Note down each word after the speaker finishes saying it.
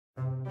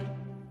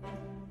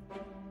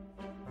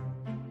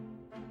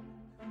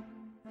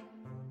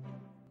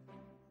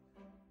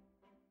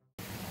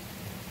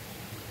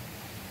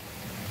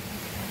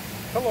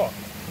Hello.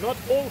 Not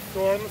all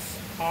ferns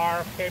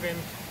are having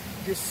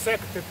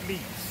dissected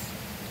leaves.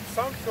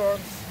 Some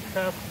ferns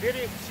have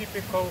very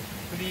typical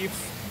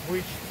leaves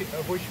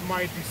which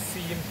might be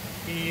seen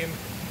in,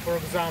 for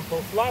example,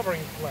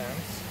 flowering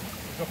plants,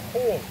 the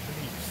whole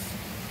leaves.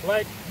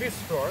 Like this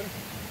fern,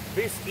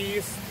 this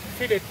is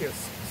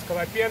Phyllitis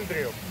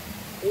scolopendrium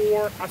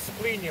or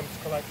Asplenium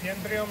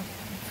scolopendrium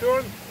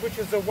fern, which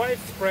is a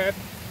widespread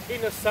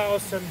in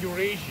southern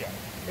Eurasia.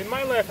 In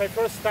my life, I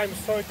first time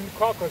saw it in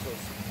Caucasus,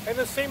 and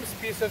the same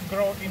species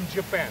grow in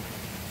Japan.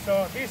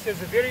 So this is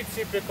very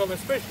typical,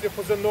 especially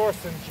for the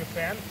northern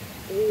Japan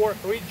or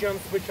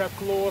regions which are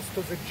close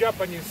to the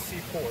Japanese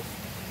sea coast.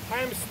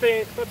 I'm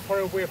staying not far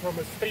away from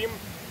a stream,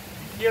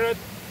 you hear it,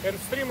 and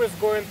stream is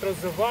going through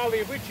the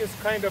valley, which is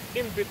kind of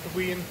in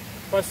between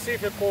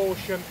Pacific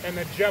Ocean and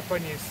the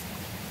Japanese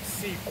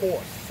sea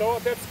coast. So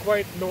that's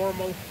quite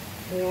normal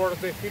for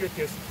the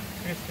Phyllitis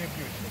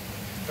distribution.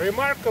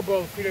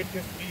 Remarkable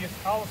Phyllitis is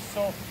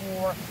also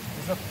for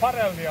the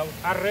parallel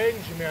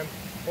arrangement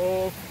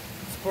of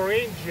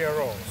sporangia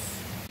rows.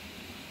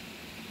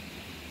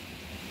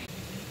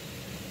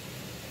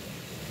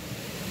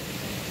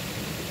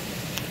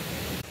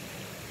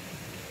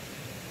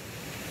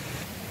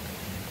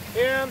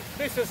 And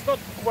this is not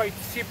quite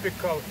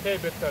typical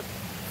habitat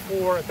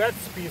for that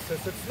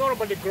species. It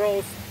normally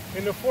grows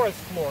in the forest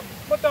floor,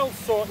 but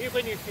also if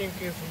anything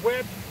is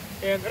wet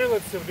and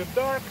relatively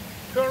dark,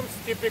 ferns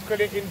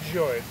typically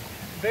enjoy it.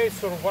 They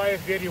survive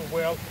very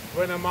well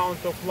when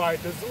amount of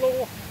light is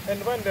low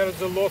and when there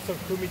is a lot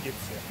of humidity.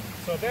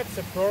 So that's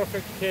a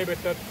perfect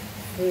habitat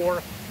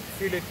for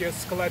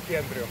Phyllitis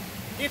scolopendrium.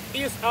 It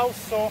is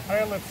also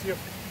relative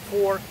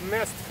for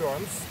nest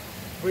ferns,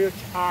 which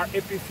are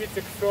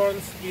epiphytic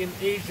ferns in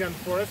Asian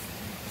forests.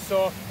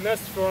 So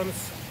nest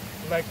ferns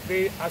like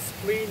the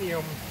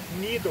Asplenium,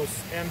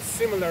 nidus and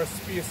similar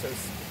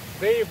species,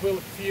 they will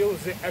fill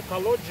the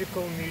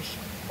ecological niche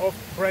of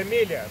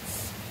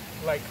bromeliads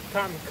like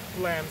tank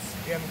plants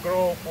and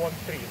grow on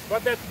trees.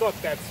 But that's not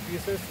that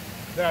species.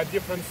 There are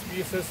different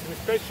species,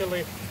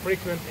 especially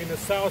frequent in the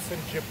southern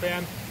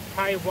Japan,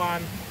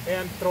 Taiwan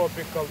and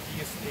tropical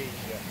East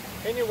Asia.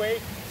 Anyway,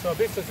 so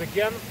this is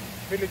again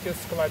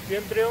Phyllitis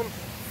scolopendrium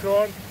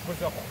fern with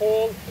the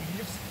whole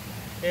leaves,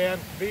 and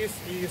this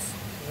is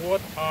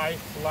what I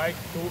like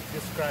to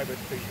describe it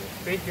to you.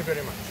 Thank you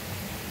very much.